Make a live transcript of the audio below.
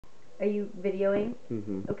Are you videoing?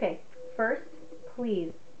 Mm-hmm. Okay. First,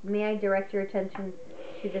 please, may I direct your attention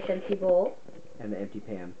to this empty bowl? And the empty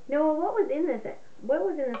pan. No, what was in this? What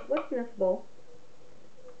was in this? What's in this bowl?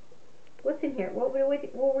 What's in here? What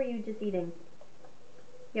were you just eating?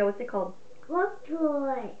 Yeah, what's it called? Bok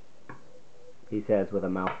choy. He says with a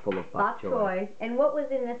mouthful of bok choy. Bok choy. And what was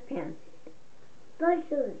in this pan? Bok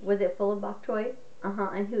choy. Was it full of bok choy? Uh-huh.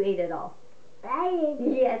 And who ate it all? I ate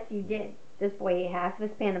it. Yes, you did. This boy ate half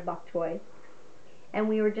this pan of bok choy. And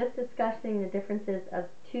we were just discussing the differences of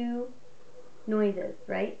two noises,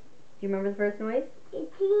 right? Do you remember the first noise? Ching.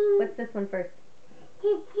 What's this one first?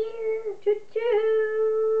 Choo.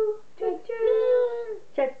 Choo-choo. Choo-choo.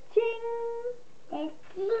 Cha-ching. Ching.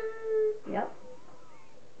 Yep.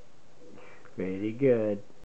 Very good.